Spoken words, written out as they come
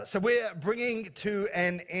So we're bringing to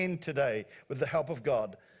an end today, with the help of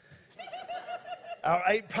God, our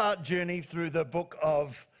 8-part journey through the book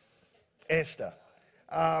of Esther.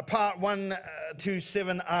 Part 1 to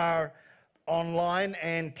 7 are online,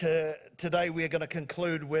 and today we're going to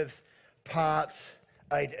conclude with part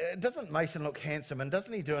 8. Doesn't Mason look handsome, and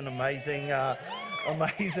doesn't he do an amazing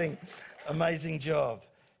job?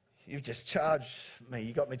 You've just charged me.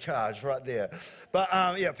 You got me charged right there. But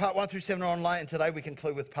part 1 through 7 are online, and today we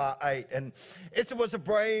conclude with part 8. And Esther was a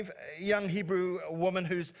brave young Hebrew woman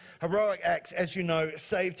whose heroic acts, as you know,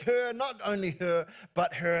 saved her, not only her,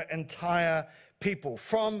 but her entire people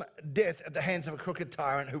from death at the hands of a crooked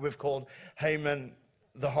tyrant who we've called Haman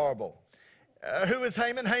the Horrible. Who is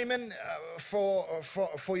Haman? Haman, for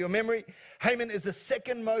your memory, Haman is the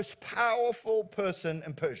second most powerful person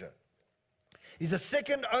in Persia. He's the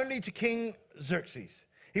second only to King Xerxes.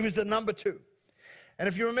 He was the number 2. And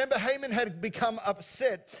if you remember, Haman had become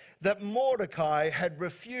upset that Mordecai had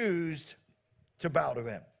refused to bow to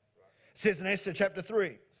him. It says in Esther chapter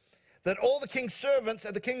 3 that all the king's servants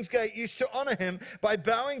at the king's gate used to honor him by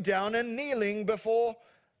bowing down and kneeling before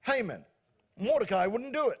Haman. Mordecai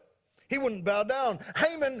wouldn't do it. He wouldn't bow down.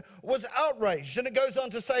 Haman was outraged. And it goes on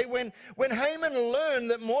to say when Haman learned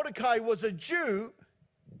that Mordecai was a Jew,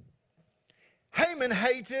 Haman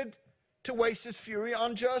hated to waste his fury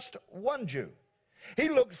on just one Jew. He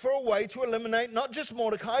looked for a way to eliminate not just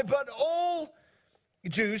Mordecai, but all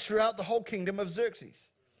Jews throughout the whole kingdom of Xerxes.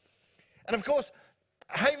 And of course,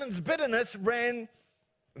 Haman's bitterness ran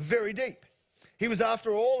very deep. He was,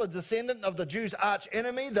 after all, a descendant of the Jews' arch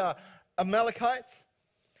enemy, the Amalekites.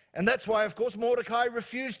 And that's why, of course, Mordecai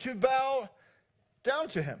refused to bow down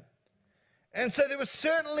to him. And so there was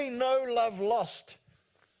certainly no love lost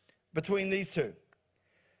between these two.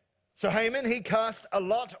 So Haman, he cast a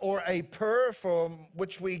lot, or a pur, from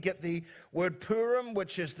which we get the word Purim,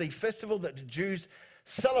 which is the festival that the Jews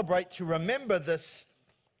celebrate to remember this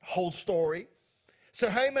whole story. So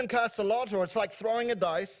Haman cast a lot, or it's like throwing a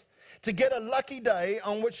dice, to get a lucky day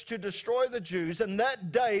on which to destroy the Jews, and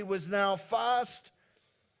that day was now fast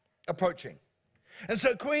approaching. And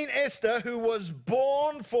so Queen Esther, who was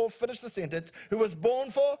born for, finish the sentence, who was born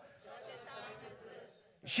for,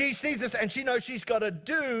 she sees this and she knows she's got to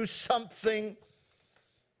do something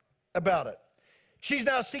about it. She's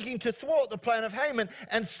now seeking to thwart the plan of Haman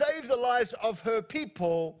and save the lives of her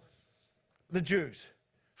people, the Jews.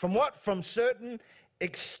 From what? From certain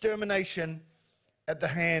extermination at the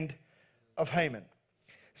hand of Haman.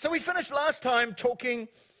 So we finished last time talking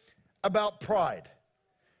about pride.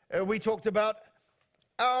 We talked about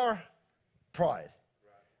our pride.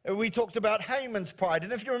 We talked about Haman's pride.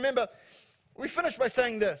 And if you remember, we finished by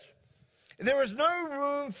saying this: there is no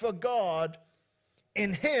room for God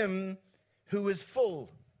in him who is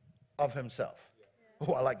full of himself.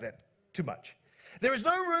 Oh, I like that too much. There is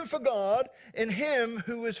no room for God in him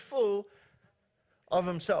who is full of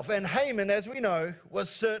himself. And Haman, as we know, was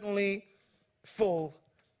certainly full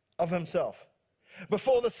of himself.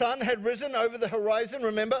 Before the sun had risen over the horizon,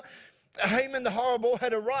 remember, Haman the Horrible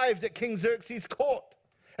had arrived at King Xerxes' court,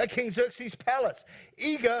 at King Xerxes' palace,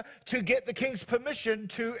 eager to get the king's permission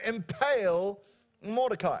to impale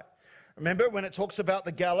Mordecai. Remember, when it talks about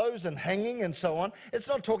the gallows and hanging and so on, it's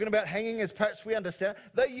not talking about hanging as perhaps we understand.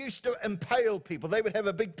 They used to impale people. They would have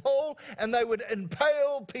a big pole and they would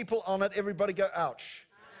impale people on it. Everybody go, ouch.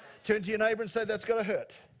 Turn to your neighbor and say, that's got to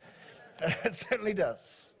hurt. It certainly does.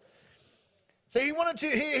 So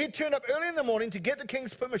he turned up early in the morning to get the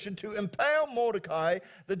king's permission to impale Mordecai,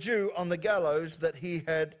 the Jew, on the gallows that he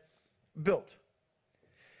had built.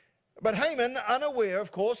 But Haman, unaware, of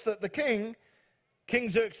course, that the King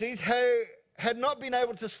Xerxes, had not been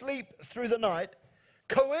able to sleep through the night,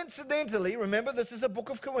 coincidentally, remember, this is a book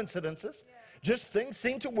of coincidences, just things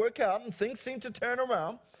seem to work out and things seem to turn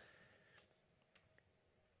around.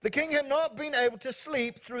 The king had not been able to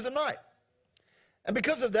sleep through the night. And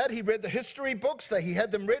because of that, he read the history books, that he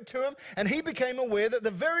had them read to him, and he became aware that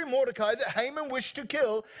the very Mordecai that Haman wished to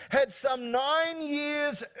kill had some 9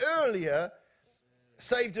 years earlier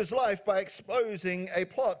saved his life by exposing a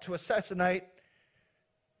plot to assassinate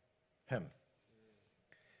him.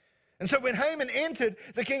 And so when Haman entered,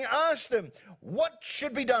 the king asked him, what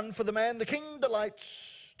should be done for the man the king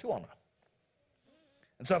delights to honor?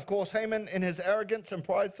 And so, of course, Haman, in his arrogance and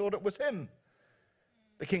pride, thought it was him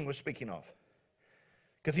the king was speaking of.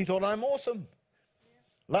 Because he thought, I'm awesome.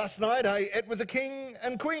 Last night I ate with the king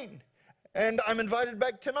and queen, and I'm invited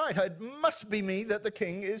back tonight. It must be me that the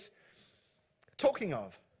king is talking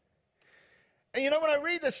of. And you know, when I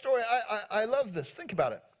read this story, I love this. Think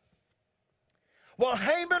about it. While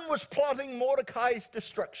Haman was plotting Mordecai's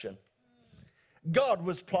destruction, God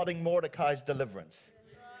was plotting Mordecai's deliverance.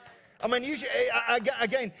 I mean,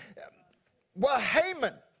 again, well,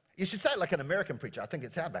 Haman, you should say it like an American preacher. I think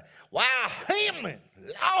it sounds bad. Wow, Haman,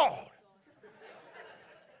 Lord.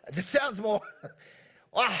 It just sounds more,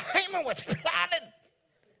 well, Haman was plotting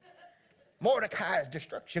Mordecai's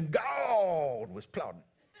destruction. God was plotting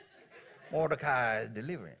Mordecai's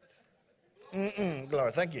deliverance.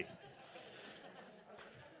 Glory, thank you.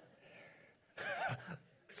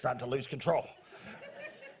 Starting to lose control.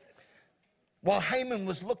 While Haman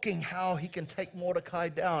was looking how he can take Mordecai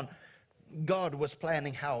down, God was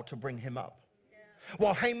planning how to bring him up.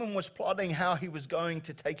 While Haman was plotting how he was going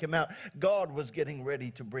to take him out, God was getting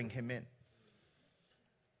ready to bring him in.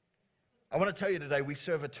 I want to tell you today, we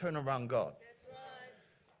serve a turnaround God.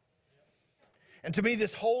 And to me,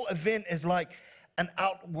 this whole event is like an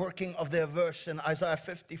outworking of their verse in Isaiah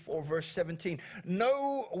 54, verse 17.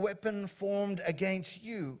 No weapon formed against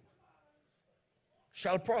you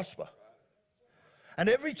shall prosper. And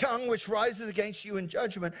every tongue which rises against you in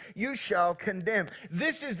judgment, you shall condemn.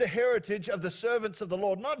 This is the heritage of the servants of the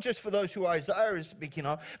Lord, not just for those who Isaiah is speaking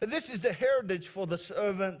of, but this is the heritage for the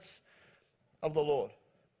servants of the Lord.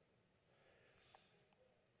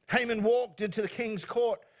 Haman walked into the king's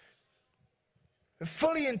court,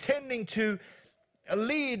 fully intending to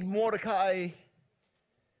lead Mordecai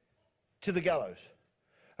to the gallows,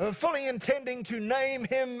 fully intending to name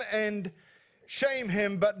him and shame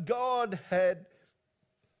him, but God had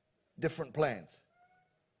different plans.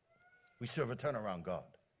 We serve a turnaround God.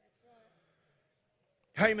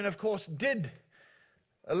 Haman, of course, did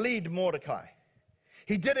lead Mordecai.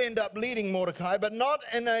 He did end up leading Mordecai, but not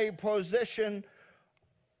in a position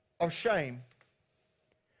of shame,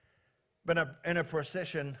 but in a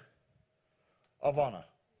procession of honor.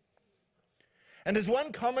 And as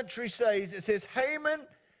one commentary says, it says, Haman,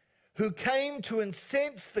 who came to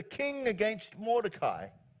incense the king against Mordecai,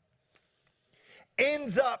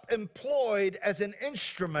 ends up employed as an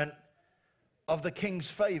instrument of the king's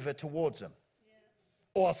favor towards him.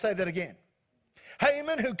 Or I'll say that again.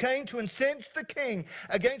 Haman, who came to incense the king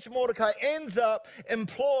against Mordecai, ends up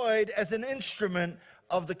employed as an instrument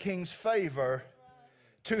of the king's favor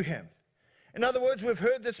to him. In other words, we've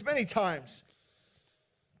heard this many times.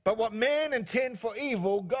 But what man intend for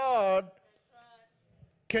evil, God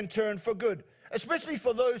can turn for good. Especially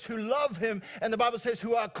for those who love him, and the Bible says,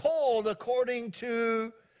 who are called according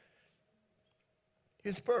to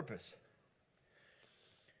his purpose.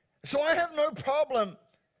 So I have no problem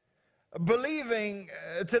believing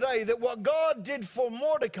today that what God did for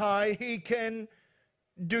Mordecai, he can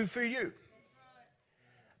do for you.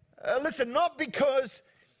 Listen, not because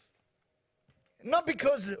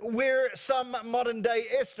we're some modern day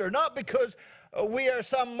Esther, not because we are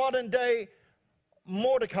some modern day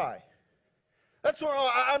Mordecai. That's where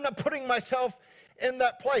I'm not putting myself in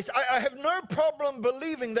that place. I have no problem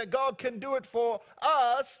believing that God can do it for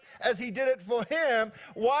us as he did it for him.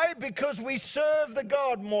 Why? Because we serve the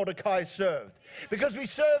God Mordecai served. Because we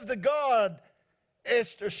serve the God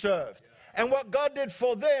Esther served. And what God did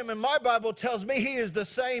for them, and my Bible tells me he is the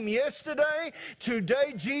same yesterday,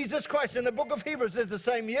 today, Jesus Christ. In the book of Hebrews, is the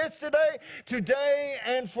same yesterday, today,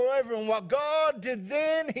 and forever. And what God did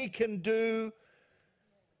then, he can do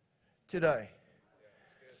today.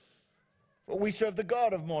 For we serve the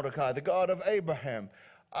God of Mordecai, the God of Abraham,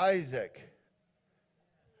 Isaac,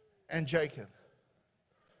 and Jacob.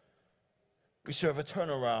 We serve a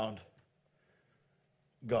turnaround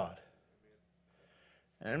God.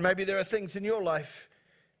 And maybe there are things in your life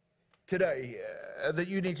today that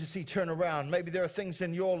you need to see turn around. Maybe there are things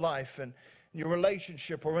in your life and your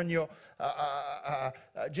relationship or in your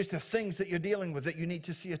just the things that you're dealing with that you need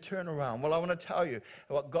to see a turnaround. Well, I want to tell you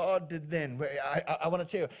what God did then. I want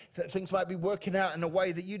to tell you that things might be working out in a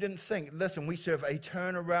way that you didn't think. Listen, we serve a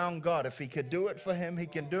turnaround God. If he could do it for him, he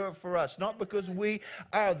can do it for us. Not because we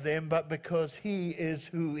are them, but because he is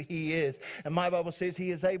who he is. And my Bible says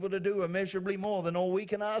he is able to do immeasurably more than all we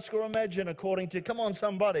can ask or imagine according to, come on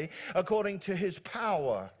somebody, according to his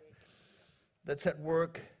power that's at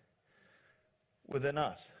work within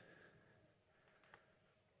us.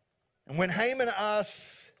 And when the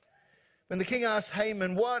king asked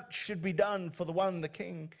Haman, what should be done for the one the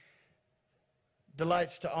king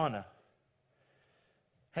delights to honor?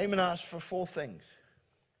 Haman asked for four things.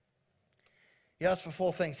 He asked for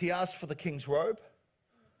four things. He asked for the king's robe,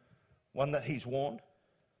 one that he's worn.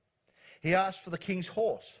 He asked for the king's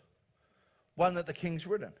horse, one that the king's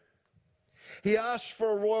ridden. He asked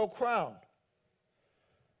for a royal crown.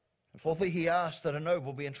 And fourthly, he asked that a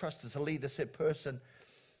noble be entrusted to lead the said person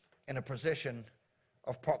in a position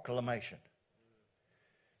of proclamation.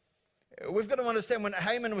 We've got to understand when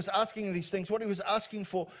Haman was asking these things, what he was asking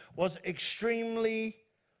for was extremely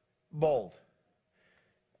bold.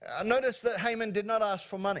 Notice that Haman did not ask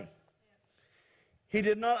for money. He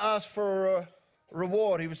did not ask for a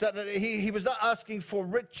reward. He was not asking for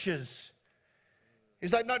riches.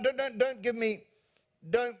 He's like, no, don't give me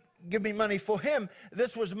money. For him,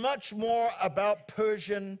 this was much more about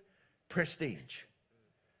Persian prestige.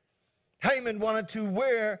 Haman wanted to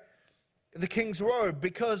wear the king's robe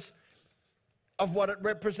because of what it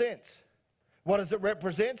represents. What does it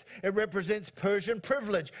represent? It represents Persian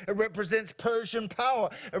privilege. It represents Persian power.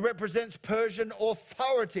 It represents Persian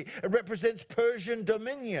authority. It represents Persian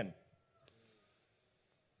dominion.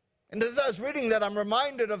 And as I was reading that, I'm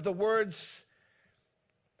reminded of the words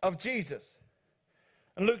of Jesus.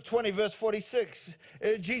 In Luke 20, verse 46,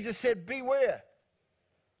 Jesus said, beware.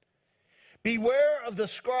 Beware of the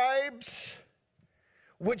scribes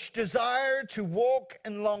which desire to walk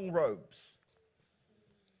in long robes.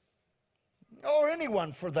 Or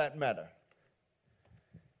anyone for that matter,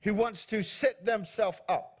 who wants to set themselves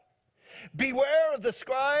up. Beware of the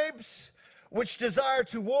scribes which desire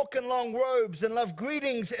to walk in long robes and love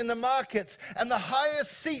greetings in the markets and the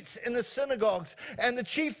highest seats in the synagogues and the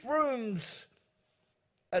chief rooms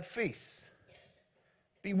at feasts.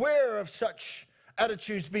 Beware of such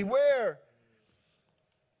attitudes. Beware.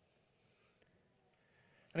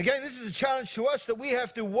 And again, this is a challenge to us that we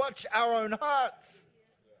have to watch our own hearts.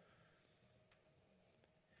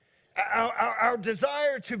 Our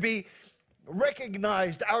desire to be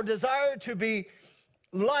recognized, our desire to be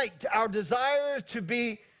liked, our desire to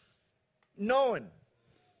be known.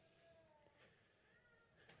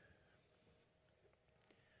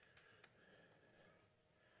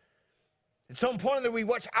 It's so important that we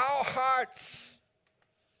watch our hearts.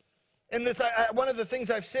 In this, one of the things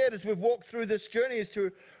I've said as we've walked through this journey is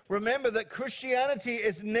to remember that Christianity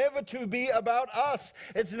is never to be about us.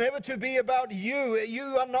 It's never to be about you.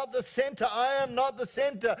 You are not the center. I am not the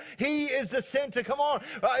center. He is the center. Come on.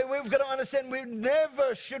 We've got to understand,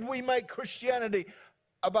 never should we make Christianity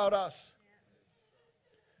about us.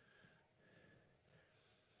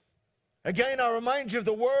 Again, I remind you of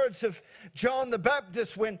the words of John the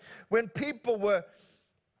Baptist when people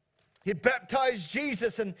he baptized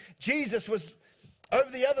Jesus, and Jesus was over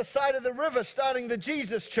the other side of the river starting the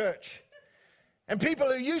Jesus church. And people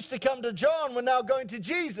who used to come to John were now going to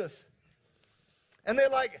Jesus. And they're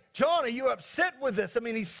like, John, are you upset with this? I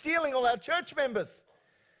mean, he's stealing all our church members.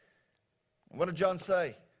 And what did John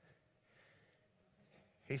say?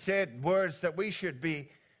 He said words that we should be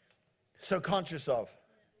so conscious of.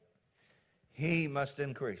 He must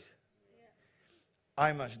increase.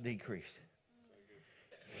 I must decrease.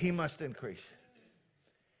 He must increase.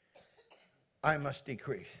 I must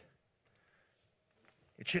decrease.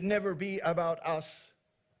 It should never be about us,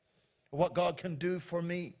 what God can do for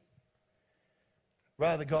me.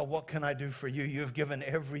 Rather, God, what can I do for you? You have given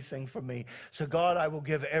everything for me. So, God, I will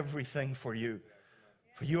give everything for you.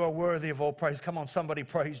 For you are worthy of all praise. Come on, somebody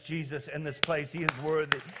praise Jesus in this place. He is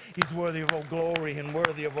worthy. He's worthy of all glory and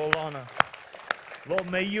worthy of all honor. Lord,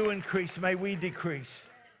 may you increase. May we decrease.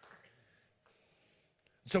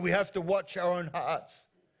 So we have to watch our own hearts.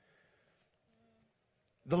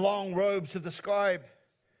 The long robes of the scribe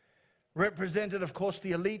represented, of course,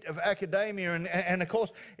 the elite of academia. And of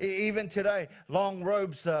course, even today, long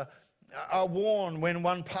robes are worn when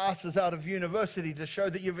one passes out of university to show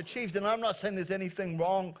that you've achieved. And I'm not saying there's anything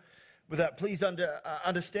wrong with that. Please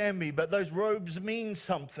understand me. But those robes mean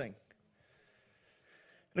something.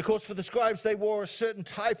 And of course, for the scribes, they wore a certain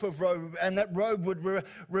type of robe, and that robe would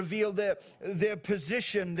reveal their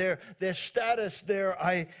position, their status, their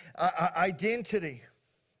identity.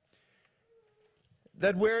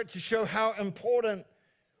 They'd wear it to show how important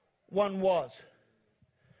one was.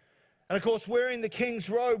 And of course, wearing the king's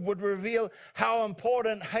robe would reveal how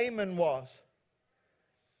important Haman was.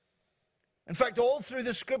 In fact, all through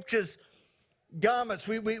the scriptures, garments,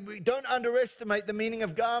 we don't underestimate the meaning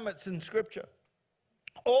of garments in Scripture.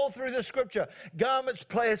 All through the Scripture, garments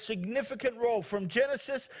play a significant role. From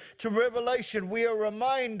Genesis to Revelation, we are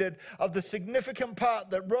reminded of the significant part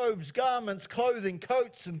that robes, garments, clothing,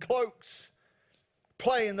 coats, and cloaks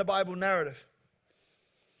play in the Bible narrative.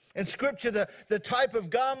 In Scripture, the type of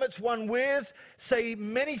garments one wears say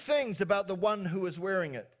many things about the one who is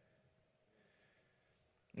wearing it.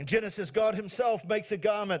 In Genesis, God himself makes a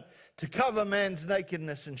garment to cover man's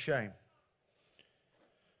nakedness and shame.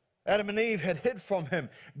 Adam and Eve had hid from him.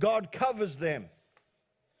 God covers them.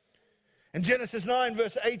 In Genesis 9,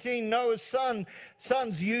 verse 18, Noah's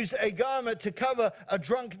sons used a garment to cover a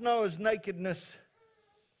drunk Noah's nakedness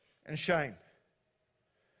and shame.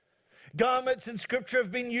 Garments in Scripture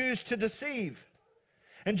have been used to deceive.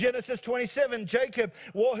 In Genesis 27, Jacob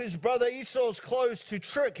wore his brother Esau's clothes to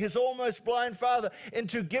trick his almost blind father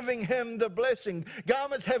into giving him the blessing.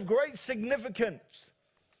 Garments have great significance.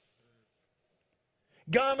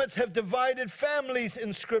 Garments have divided families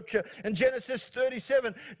in Scripture. In Genesis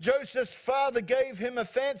 37, Joseph's father gave him a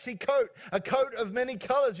fancy coat, a coat of many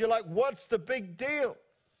colors. You're like, what's the big deal?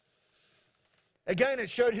 Again, it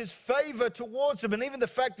showed his favor towards him, and even the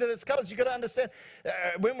fact that it's colors. You've got to understand,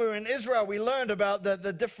 when we were in Israel, we learned about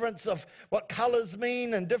the difference of what colors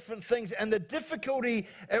mean and different things, and the difficulty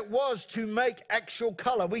it was to make actual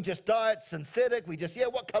color. We just dye it synthetic. We just,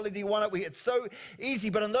 what color do you want it? It's so easy,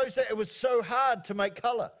 but in those days, it was so hard to make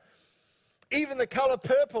color. Even the color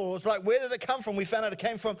purple was like, where did it come from? We found out it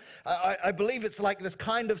came from, I believe it's like this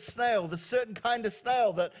kind of snail, this certain kind of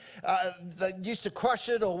snail that used to crush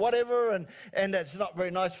it or whatever, and it's not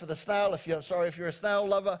very nice for the snail, if you're a snail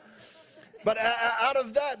lover. But out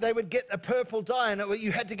of that, they would get a purple dye, and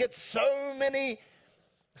you had to get so many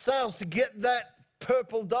snails to get that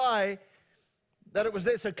purple dye that it was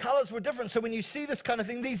there. So colors were different. So when you see this kind of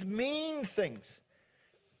thing, these mean things.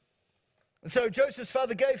 And so Joseph's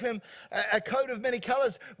father gave him a coat of many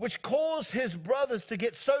colors, which caused his brothers to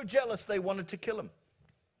get so jealous they wanted to kill him.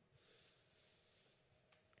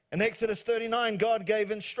 In Exodus 39, God gave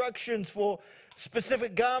instructions for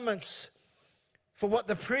specific garments for what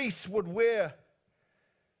the priests would wear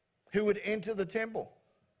who would enter the temple.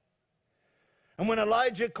 And when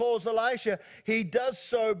Elijah calls Elisha, he does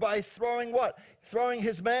so by throwing what? Throwing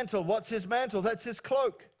his mantle. What's his mantle? That's his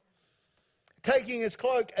cloak. Taking his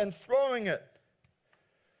cloak and throwing it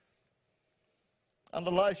on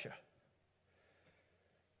Elisha.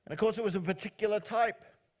 And of course, it was a particular type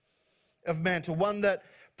of mantle, one that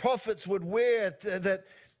prophets would wear,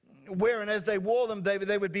 and as they wore them,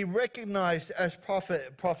 they would be recognized as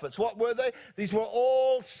prophets. What were they? These were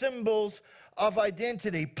all symbols of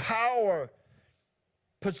identity, power,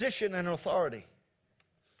 position, and authority.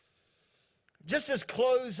 Just as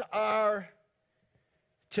clothes are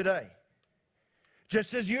today.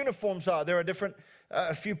 Just as uniforms are. There are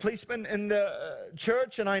a few policemen in the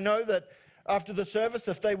church, and I know that after the service,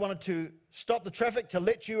 if they wanted to stop the traffic to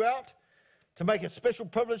let you out, to make a special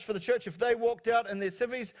privilege for the church, if they walked out in their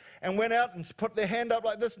civvies and went out and put their hand up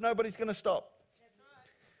like this, nobody's going to stop. That's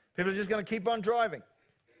right. People are just going to keep on driving.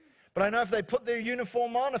 But I know if they put their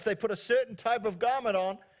uniform on, if they put a certain type of garment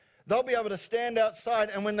on, they'll be able to stand outside,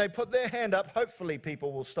 and when they put their hand up, hopefully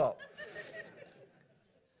people will stop.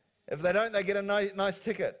 If they don't, they get a nice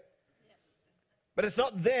ticket. But it's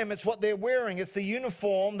not them, it's what they're wearing. It's the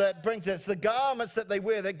uniform that brings it. It's the garments that they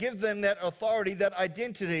wear that give them that authority, that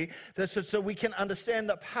identity, so we can understand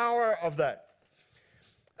the power of that.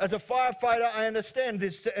 As a firefighter, I understand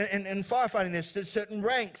this. In firefighting, there's certain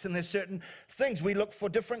ranks and there's certain things. We look for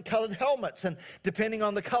different colored helmets, and depending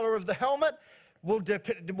on the color of the helmet, will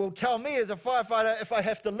tell me as a firefighter if I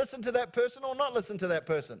have to listen to that person or not listen to that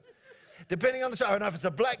person. Depending on the show. I don't know if it's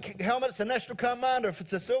a black helmet, it's a national commander. If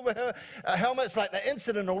it's a silver helmet, it's like the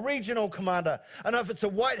incident or regional commander. I know if it's a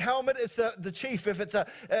white helmet, it's the chief. If it's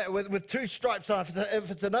with two stripes on,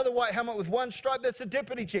 if it's another white helmet with one stripe, that's the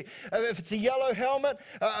deputy chief. If it's a yellow helmet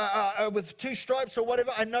with two stripes or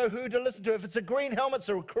whatever, I know who to listen to. If it's a green helmet, it's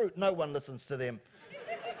a recruit. No one listens to them.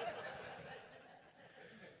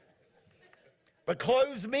 But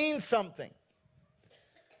clothes mean something.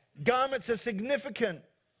 Garments are significant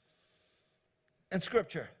in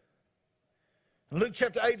Scripture. In Luke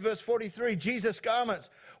chapter 8, verse 43, Jesus' garments,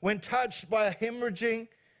 when touched by a hemorrhaging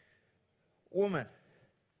woman,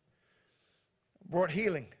 brought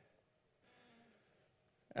healing.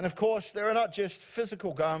 And of course, there are not just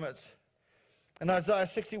physical garments. In Isaiah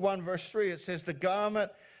 61, verse 3, it says, the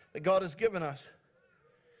garment that God has given us,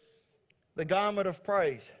 the garment of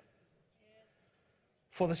praise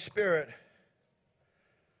for the spirit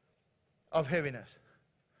of heaviness.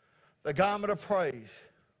 The garment of praise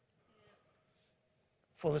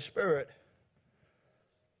for the spirit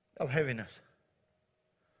of heaviness.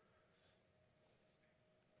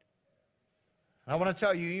 I want to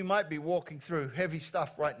tell you, you might be walking through heavy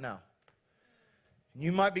stuff right now.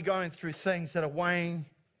 You might be going through things that are weighing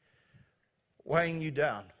you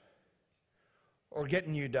down or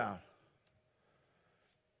getting you down.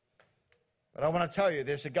 But I want to tell you,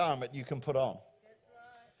 there's a garment you can put on.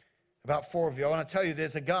 About 4 of you. I want to tell you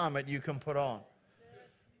there's a garment you can put on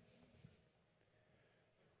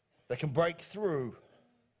that can break through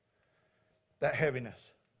that heaviness.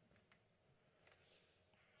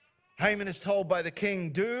 Haman is told by the king,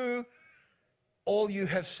 do all you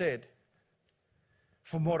have said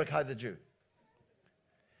for Mordecai the Jew.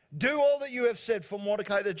 do all that you have said for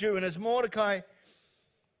Mordecai the Jew. And as Mordecai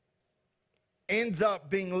ends up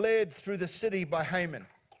being led through the city by Haman,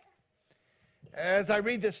 as I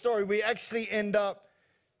read this story, we actually end up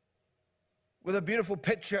with a beautiful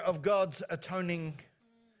picture of God's atoning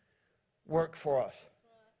work for us.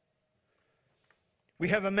 We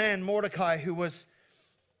have a man, Mordecai, who was,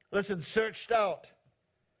 searched out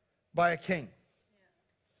by a king.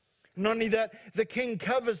 Not only that, the king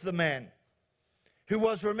covers the man who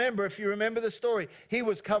was, remember, if you remember the story, he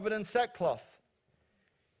was covered in sackcloth.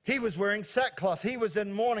 He was wearing sackcloth. He was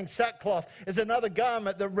in mourning. Sackcloth is another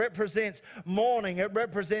garment that represents mourning. It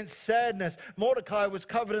represents sadness. Mordecai was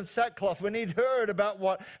covered in sackcloth. When he'd heard about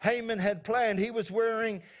what Haman had planned, he was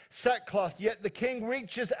wearing sackcloth. Yet the king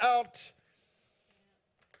reaches out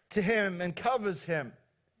to him and covers him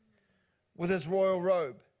with his royal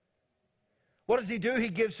robe. What does he do? He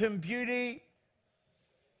gives him beauty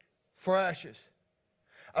for ashes,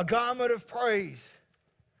 a garment of praise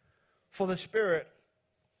for the spirit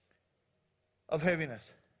of heaviness.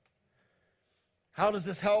 How does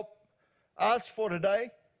this help us for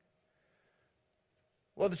today?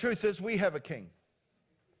 Well, the truth is we have a king.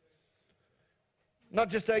 Not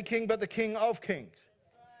just a king, but the King of Kings,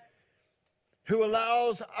 who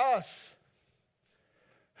allows us,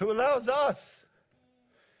 who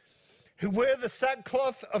wear the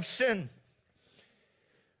sackcloth of sin,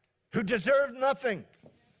 who deserve nothing.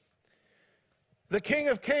 The King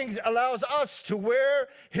of Kings allows us to wear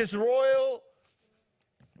his royal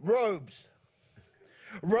robes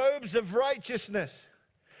of righteousness.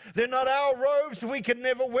 They're not our robes. We can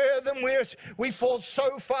never wear them. We fall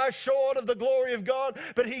so far short of the glory of God,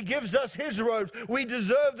 but he gives us his robes. We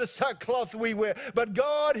deserve the sackcloth we wear, but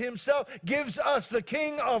God himself gives us, the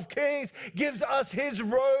King of Kings, gives us his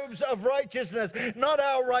robes of righteousness. Not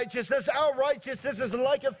our righteousness. Our righteousness is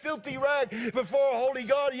like a filthy rag before a holy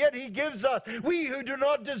God, yet he gives us, we who do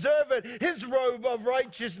not deserve it, his robe of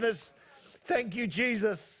righteousness. Thank you,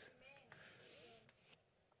 Jesus.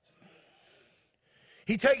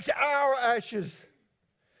 He takes our ashes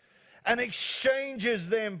and exchanges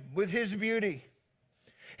them with his beauty.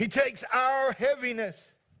 He takes our heaviness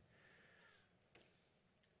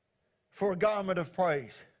for a garment of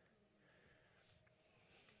praise.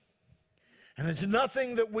 And it's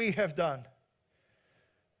nothing that we have done.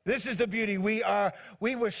 This is the beauty. We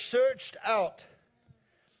were searched out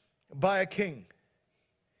by a king,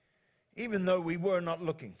 even though we were not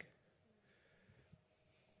looking.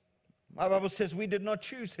 My Bible says we did not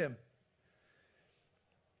choose him,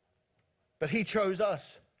 but he chose us.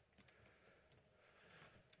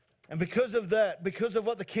 And because of that, because of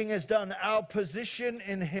what the king has done, our position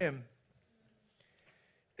in him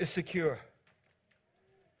is secure.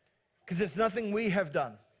 Because it's nothing we have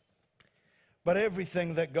done, but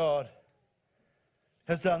everything that God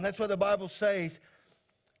has done. That's what the Bible says.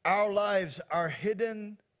 Our lives are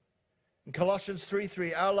hidden. In Colossians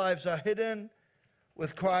 3:3, our lives are hidden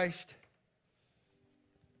with Christ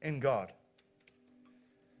in God.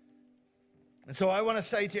 And so I want to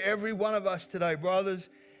say to every one of us today, brothers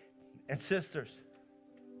and sisters,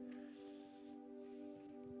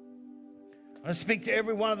 I want to speak to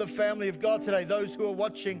every one of the family of God today, those who are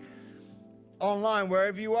watching online,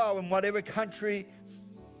 wherever you are, in whatever country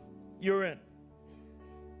you're in.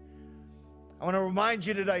 I want to remind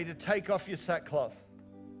you today to take off your sackcloth.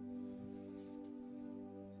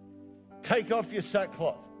 Take off your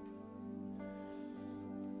sackcloth.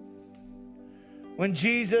 When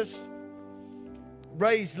Jesus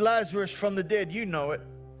raised Lazarus from the dead, you know it.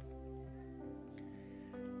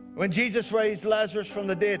 When Jesus raised Lazarus from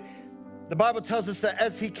the dead, the Bible tells us that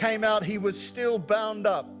as he came out, he was still bound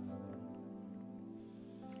up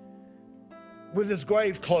with his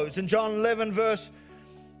grave clothes. In John 11, verse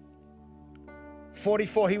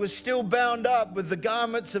 44, he was still bound up with the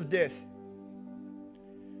garments of death.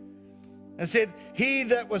 And said, he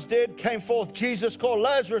that was dead came forth. Jesus called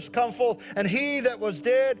Lazarus, come forth. And he that was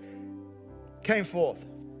dead came forth,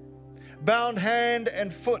 bound hand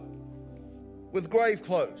and foot with grave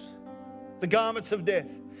clothes, the garments of death.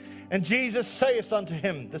 And Jesus saith unto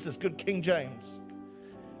him, this is good King James,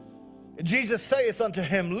 Jesus saith unto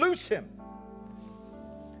him, loose him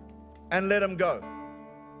and let him go.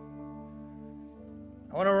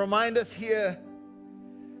 I want to remind us here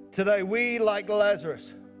today, we, like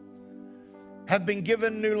Lazarus, have been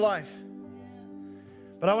given new life.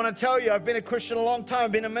 But I want to tell you, I've been a Christian a long time,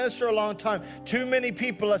 I've been a minister a long time. Too many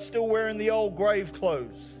people are still wearing the old grave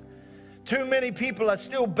clothes. Too many people are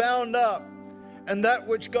still bound up in that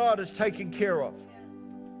which God has taken care of.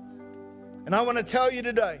 And I want to tell you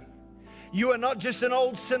today, you are not just an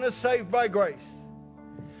old sinner saved by grace,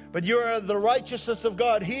 but you are the righteousness of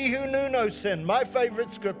God. He who knew no sin, my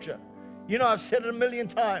favorite scripture. You know, I've said it a million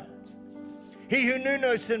times. He who knew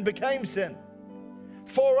no sin became sin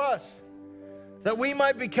for us, that we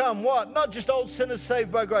might become what? Not just old sinners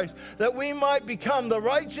saved by grace, that we might become the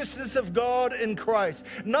righteousness of God in Christ.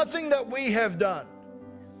 Nothing that we have done,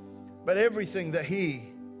 but everything that He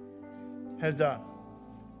has done.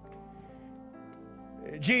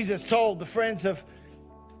 Jesus told the friends of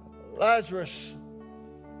Lazarus,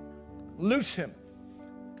 loose him.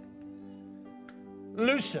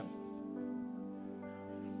 Loose him.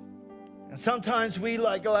 And sometimes we,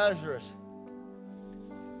 like Lazarus,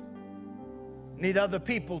 need other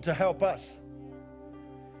people to help us.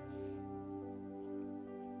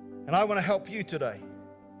 And I want to help you today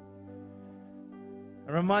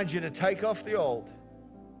and remind you to take off the old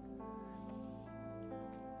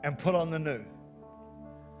and put on the new.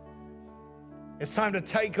 It's time to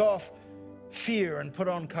take off fear and put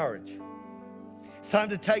on courage. It's time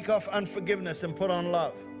to take off unforgiveness and put on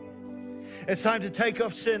love. It's time to take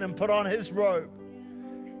off sin and put on His robe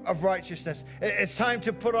of righteousness. It's time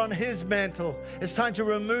to put on His mantle. It's time to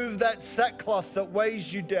remove that sackcloth that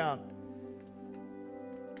weighs you down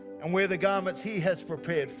and wear the garments He has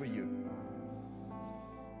prepared for you.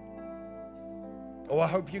 Oh, I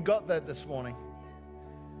hope you got that this morning.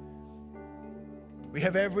 We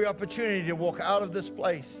have every opportunity to walk out of this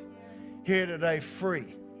place here today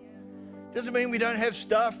free. Doesn't mean we don't have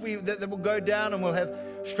stuff that will go down and we'll have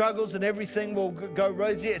struggles and everything will go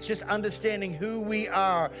rosy. It's just understanding who we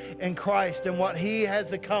are in Christ and what He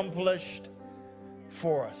has accomplished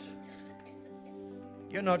for us.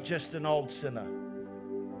 You're not just an old sinner.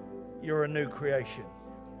 You're a new creation.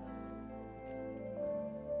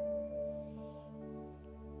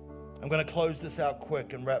 I'm going to close this out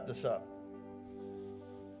quick and wrap this up.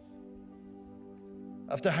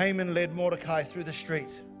 After Haman led Mordecai through the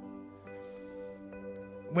streets,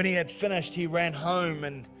 when he had finished, he ran home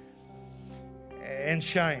in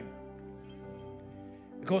shame.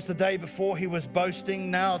 Of course, the day before he was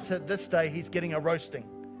boasting. Now to this day, he's getting a roasting.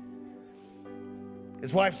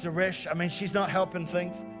 His wife Zeresh, she's not helping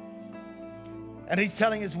things. And he's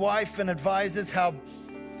telling his wife and advisors how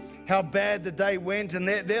bad the day went, and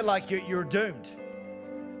they're like, you're doomed.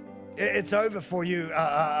 It's over for you,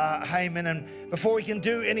 Haman. And before he can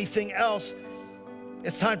do anything else,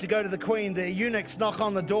 it's time to go to the queen. The eunuchs knock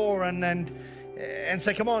on the door and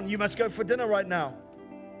say, come on, you must go for dinner right now.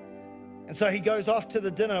 And so he goes off to the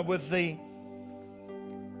dinner with the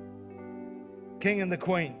king and the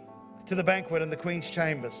queen, to the banquet in the queen's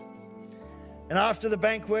chambers. And after the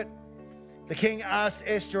banquet, the king asked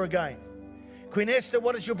Esther again, Queen Esther,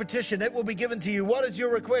 what is your petition? It will be given to you. What is your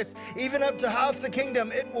request? Even up to half the kingdom,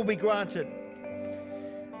 it will be granted.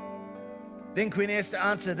 Then Queen Esther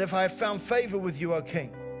answered, if I have found favor with you, O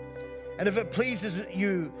king, and if it pleases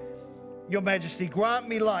you, your majesty, grant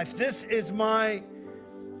me life. This is my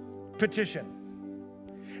petition.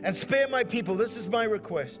 And spare my people. This is my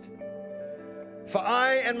request. For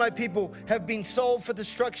I and my people have been sold for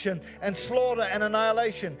destruction and slaughter and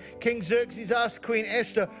annihilation. King Xerxes asked Queen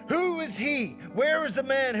Esther, who is he? Where is the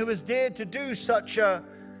man who has dared to do such a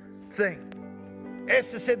thing?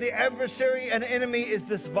 Esther said, the adversary and enemy is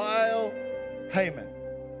this vile Haman.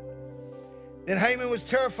 Then Haman was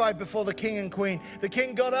terrified before the king and queen. The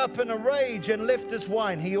king got up in a rage and left his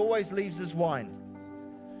wine. He always leaves his wine.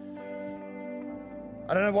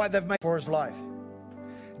 I don't know why they've made for his life.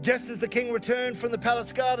 Just as the king returned from the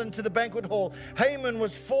palace garden to the banquet hall, Haman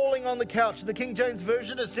was falling on the couch. In the King James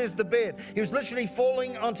Version, it says the bed. He was literally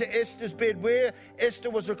falling onto Esther's bed where Esther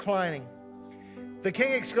was reclining. The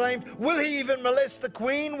king exclaimed, will he even molest the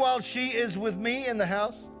queen while she is with me in the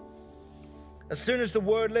house? As soon as the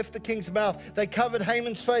word left the king's mouth, they covered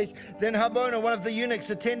Haman's face. Then Harbona, one of the eunuchs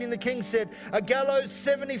attending the king, said, a gallows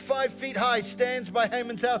 75 feet high stands by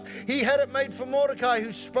Haman's house. He had it made for Mordecai,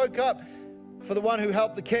 who spoke up for the one who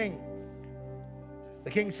helped the king.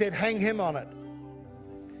 The king said, hang him on it.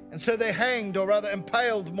 And so they hanged, or rather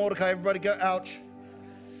impaled Mordecai. Everybody go, ouch.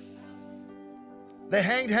 They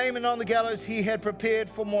hanged Haman on the gallows he had prepared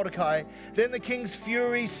for Mordecai. Then the king's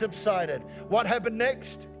fury subsided. What happened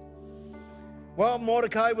next? Well,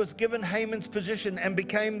 Mordecai was given Haman's position and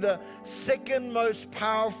became the second most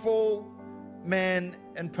powerful man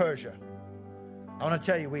in Persia. I want to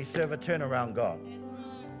tell you, we serve a turnaround God.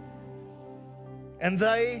 And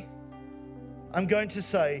they, I'm going to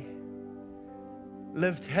say,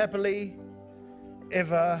 lived happily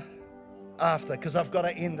ever after, because I've got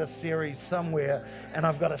to end this series somewhere and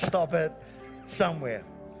I've got to stop it somewhere.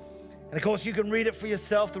 And of course, you can read it for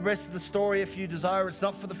yourself, the rest of the story, if you desire. It's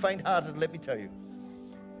not for the faint-hearted, let me tell you.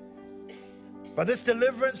 But this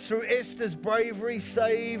deliverance through Esther's bravery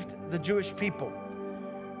saved the Jewish people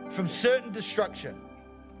from certain destruction.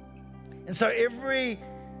 And so every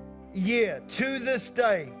year, to this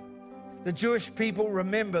day, the Jewish people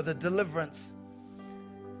remember the deliverance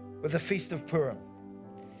with the Feast of Purim.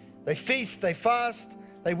 They feast, they fast,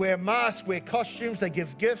 they wear masks, wear costumes, they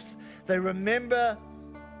give gifts. They remember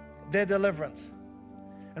their deliverance.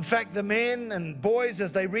 In fact, the men and boys,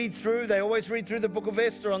 as they read through, they always read through the book of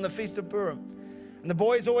Esther on the Feast of Purim. And the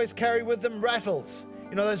boys always carry with them rattles.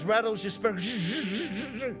 You know, those rattles you spin.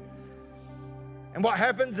 And what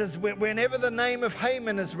happens is whenever the name of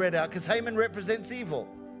Haman is read out, because Haman represents evil.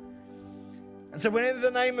 And so whenever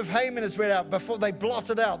the name of Haman is read out, before they blot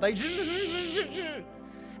it out, they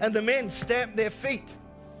and the men stamp their feet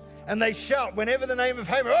and they shout whenever the name of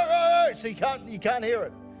Haman, so you can't hear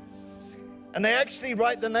it. And they actually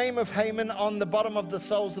write the name of Haman on the bottom of the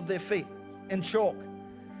soles of their feet in chalk.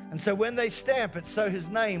 And so when they stamp it, so his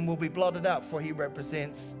name will be blotted out, for he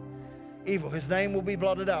represents evil. His name will be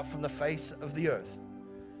blotted out from the face of the earth.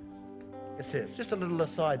 It says, just a little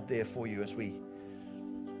aside there for you as we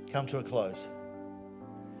come to a close.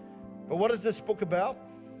 But what is this book about?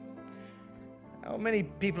 Well, many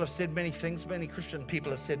people have said many things. Many Christian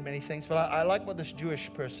people have said many things. But I like what this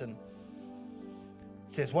Jewish person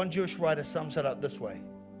says. One Jewish writer sums it up this way.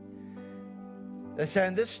 They say,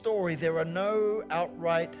 in this story, there are no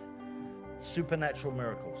outright supernatural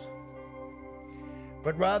miracles,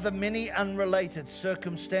 but rather many unrelated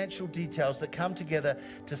circumstantial details that come together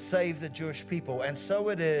to save the Jewish people. And so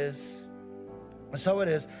it is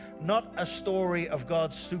not a story of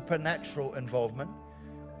God's supernatural involvement,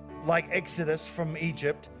 like Exodus from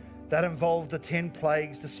Egypt, that involved the 10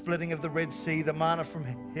 plagues, the splitting of the Red Sea, the manna from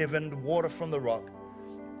heaven, the water from the rock.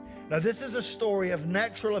 Now, this is a story of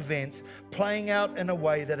natural events playing out in a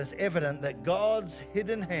way that is evident that God's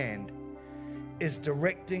hidden hand is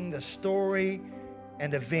directing the story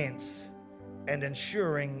and events and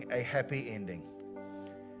ensuring a happy ending.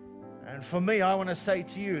 And for me, I want to say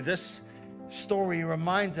to you, this story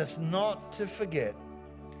reminds us not to forget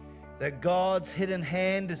that God's hidden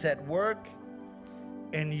hand is at work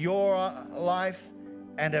in your life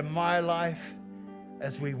and in my life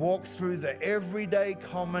as we walk through the everyday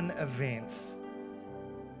common events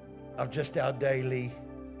of just our daily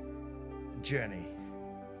journey.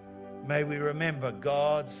 May we remember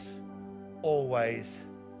God's always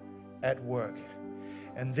at work.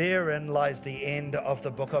 And therein lies the end of the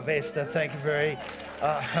book of Esther. Thank you very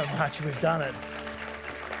much. We've done it.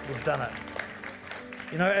 We've done it.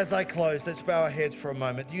 You know, as I close, let's bow our heads for a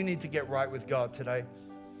moment. Do you need to get right with God today?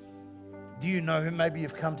 Do you know Him? Maybe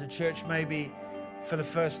you've come to church, maybe for the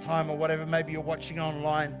first time or whatever. Maybe you're watching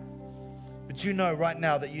online. But you know right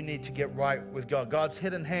now that you need to get right with God. God's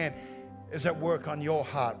hidden hand is at work on your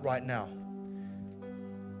heart right now.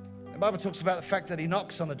 The Bible talks about the fact that He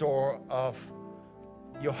knocks on the door of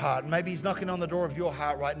your heart. Maybe He's knocking on the door of your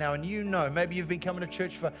heart right now, and you know, maybe you've been coming to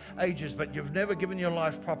church for ages, but you've never given your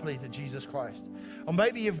life properly to Jesus Christ. Or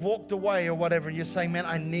maybe you've walked away or whatever, and you're saying, man,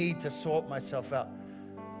 I need to sort myself out.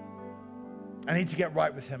 I need to get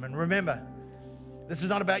right with Him. And remember, this is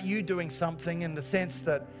not about you doing something in the sense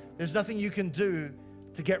that there's nothing you can do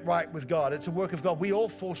to get right with God. It's a work of God. We all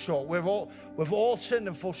fall short. We've all sinned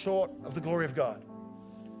and fall short of the glory of God.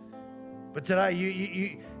 But today,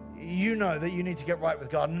 you know that you need to get right with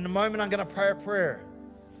God. And in a moment, I'm going to pray a prayer.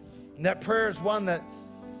 And that prayer is one that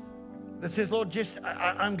says, Lord,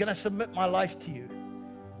 I'm going to submit my life to you.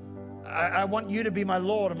 I want you to be my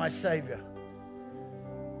Lord and my Savior.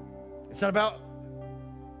 It's not about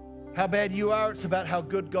how bad you are. It's about how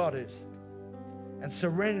good God is. And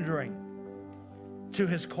surrendering to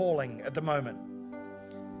His calling at the moment.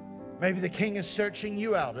 Maybe the King is searching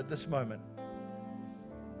you out at this moment,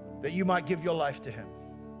 that you might give your life to Him.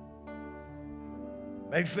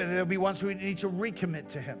 Maybe there'll be ones who need to recommit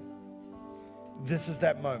to Him. This is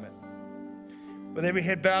that moment. With every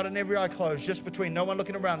head bowed and every eye closed, just between, no one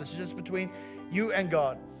looking around, this is just between you and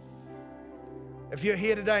God. If you're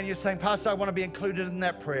here today and you're saying, Pastor, I want to be included in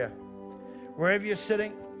that prayer, wherever you're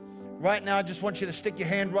sitting, right now, I just want you to stick your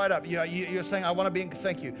hand right up. You're saying, I want to be in,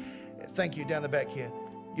 thank you. Thank you down the back here.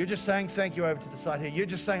 You're just saying thank you over to the side here. You're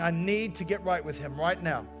just saying, I need to get right with Him right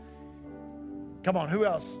now. Come on, who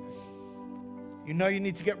else? You know you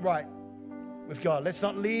need to get right with God. Let's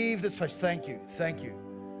not leave this place. Thank you, thank you,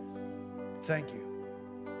 thank you.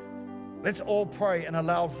 Let's all pray in a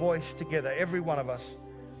loud voice together, every one of us,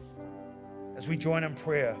 as we join in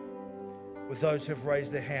prayer with those who have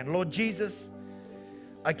raised their hand. Lord Jesus,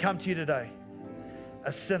 I come to you today,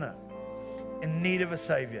 a sinner in need of a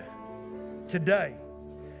Savior. Today,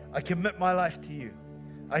 I commit my life to you.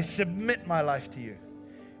 I submit my life to you.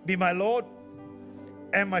 Be my Lord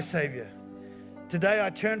and my Savior. Today I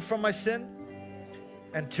turn from my sin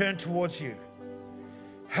and turn towards you.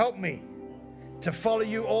 Help me to follow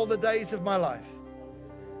you all the days of my life.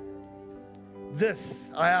 This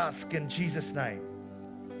I ask in Jesus' name.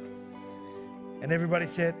 And everybody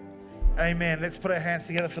said, amen. Let's put our hands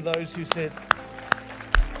together for those who said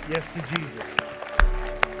yes to Jesus.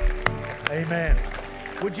 Amen.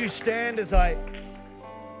 Would you stand as I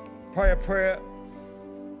pray a prayer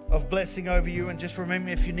of blessing over you? And just remember,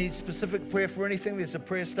 if you need specific prayer for anything, there's a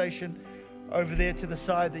prayer station over there to the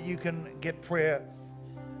side that you can get prayer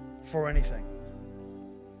for anything.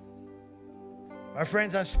 My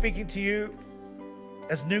friends, I'm speaking to you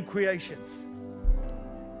as new creations.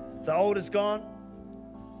 The old is gone,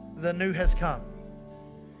 the new has come.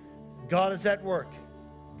 God is at work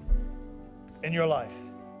in your life.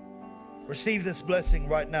 Receive this blessing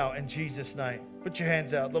right now in Jesus' name. Put your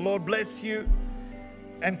hands out. The Lord bless you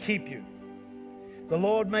and keep you. The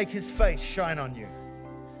Lord make his face shine on you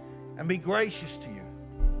and be gracious to you.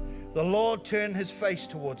 The Lord turn his face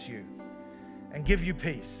towards you and give you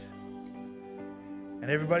peace. And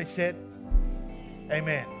everybody said,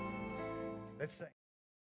 amen. Let's sing.